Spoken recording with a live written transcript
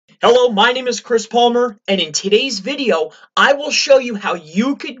Hello, my name is Chris Palmer, and in today's video, I will show you how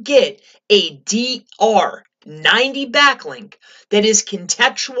you could get a DR90 backlink that is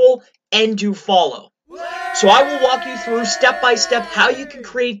contextual and do follow. So I will walk you through step by step how you can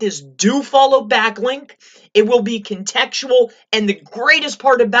create this do follow backlink. It will be contextual, and the greatest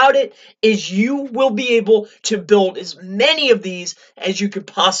part about it is you will be able to build as many of these as you could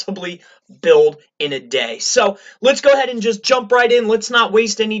possibly build in a day. So let's go ahead and just jump right in. Let's not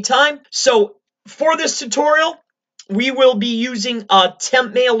waste any time. So for this tutorial, we will be using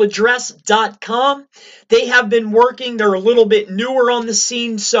tempmailaddress.com. They have been working. They're a little bit newer on the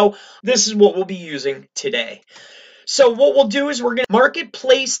scene, so this is what we'll be using today. So what we'll do is we're going to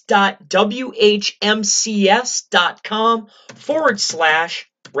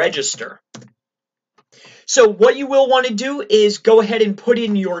marketplace.whmcs.com/register. So what you will want to do is go ahead and put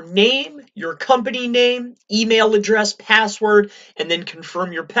in your name, your company name, email address, password, and then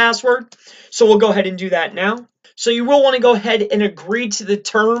confirm your password. So we'll go ahead and do that now. So you will want to go ahead and agree to the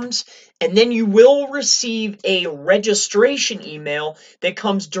terms, and then you will receive a registration email that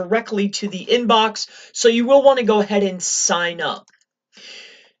comes directly to the inbox. So you will want to go ahead and sign up.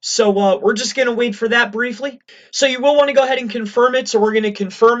 So we're just going to wait for that briefly. So you will want to go ahead and confirm it. So we're going to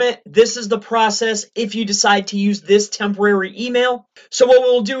confirm it. This is the process if you decide to use this temporary email. So what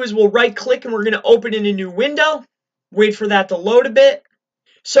we'll do is we'll right click and we're going to open in a new window. Wait for that to load a bit.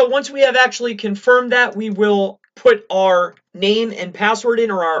 So once we have actually confirmed that, we will put our name and password in,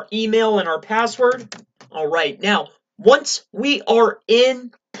 or our email and our password. All right, now once we are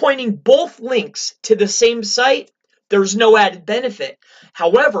in, pointing both links to the same site, there's no added benefit.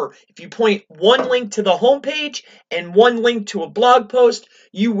 However, if you point one link to the homepage and one link to a blog post,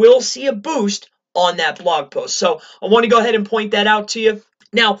 you will see a boost on that blog post. So I want to go ahead and point that out to you.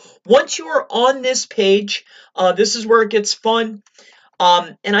 Now, once you are on this page, this is where it gets fun.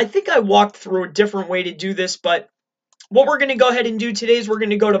 And I think I walked through a different way to do this, but what we're going to go ahead and do today is we're going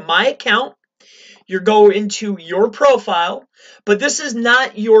to go to my account. You go into your profile, but this is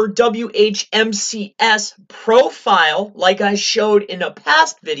not your WHMCS profile like I showed in a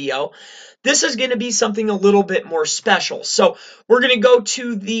past video. This is going to be something a little bit more special. So we're going to go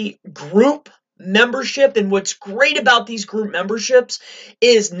to the group membership, and what's great about these group memberships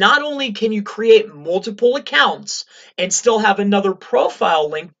is not only can you create multiple accounts and still have another profile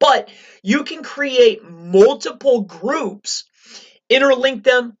link, but you can create multiple groups, interlink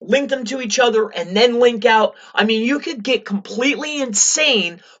them, link them to each other, and then link out. I mean, you could get completely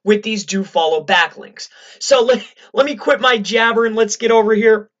insane with these do follow backlinks. So let me quit my jabber and let's get over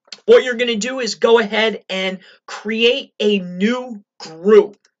here. What you're going to do is go ahead and create a new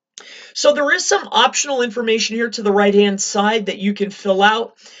group. So there is some optional information here to the right-hand side that you can fill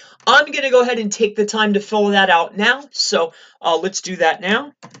out. I'm going to go ahead and take the time to fill that out now. So let's do that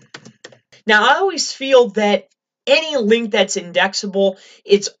now. Now, I always feel that any link that's indexable,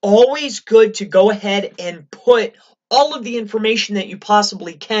 it's always good to go ahead and put all of the information that you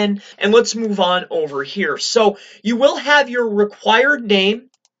possibly can. And let's move on over here. So you will have your required name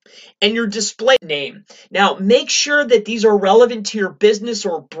and your display name. Now, make sure that these are relevant to your business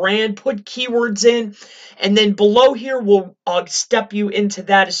or brand. Put keywords in, and then below here, I'll step you into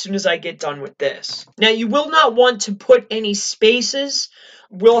that as soon as I get done with this. Now, you will not want to put any spaces.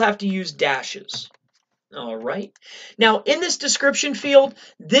 We'll have to use dashes. All right. Now, in this description field,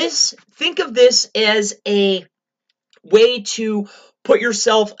 think of this as a way to put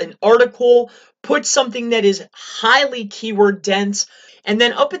yourself an article, put something that is highly keyword dense. And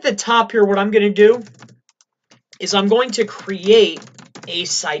then up at the top here, what I'm going to do is I'm going to create a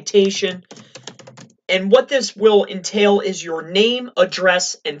citation. And what this will entail is your name,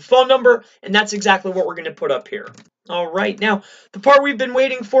 address, and phone number. And that's exactly what we're going to put up here. All right. Now, the part we've been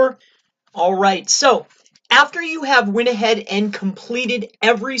waiting for. All right. So after you have went ahead and completed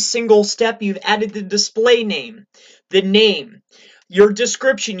every single step, you've added the display name, the name, your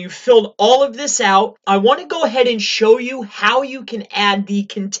description, you filled all of this out. I want to go ahead and show you how you can add the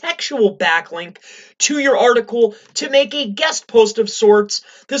contextual backlink to your article to make a guest post of sorts.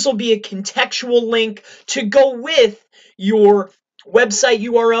 This will be a contextual link to go with your website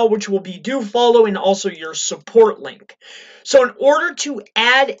URL, which will be do follow, and also your support link. So in order to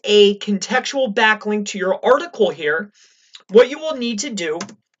add a contextual backlink to your article here, what you will need to do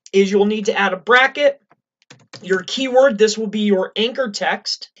is you'll need to add a bracket, your keyword, this will be your anchor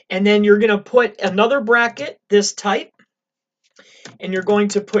text, and then you're going to put another bracket, this type, and you're going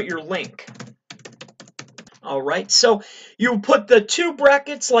to put your link. All right, so you put the two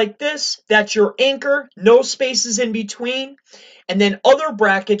brackets like this, that's your anchor, no spaces in between, and then other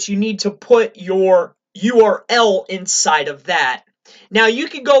brackets, you need to put your URL inside of that. Now you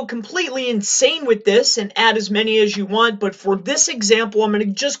could go completely insane with this and add as many as you want, but for this example, I'm going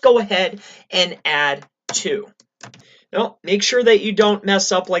to just go ahead and add 2. Now, make sure that you don't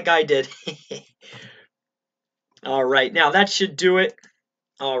mess up like I did. All right, now that should do it.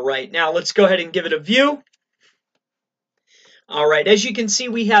 All right, now let's go ahead and give it a view. All right, as you can see,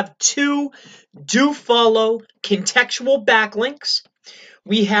 we have 2 do follow contextual backlinks.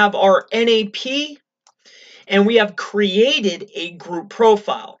 We have our NAP, and we have created a group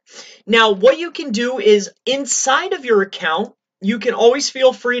profile. Now, what you can do is inside of your account, you can always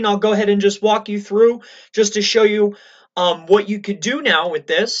feel free, and I'll go ahead and just walk you through just to show you what you could do now with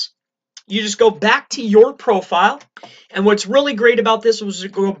this. You just go back to your profile, and what's really great about this was to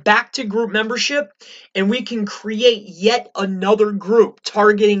go back to group membership, and we can create yet another group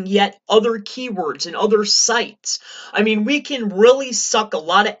targeting yet other keywords and other sites. I mean, we can really suck a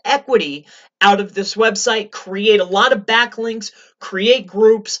lot of equity out of this website, create a lot of backlinks, create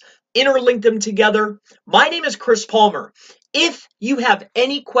groups, interlink them together. My name is Chris Palmer. If you have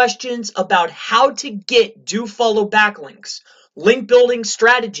any questions about how to get do follow backlinks, link building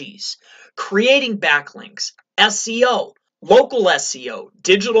strategies, creating backlinks, SEO, local SEO,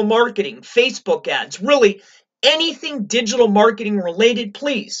 digital marketing, Facebook ads, really anything digital marketing related,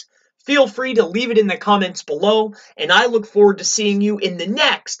 please feel free to leave it in the comments below, and I look forward to seeing you in the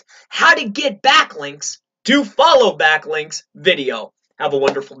next How to Get Backlinks, Do Follow Backlinks video. Have a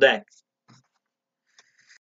wonderful day.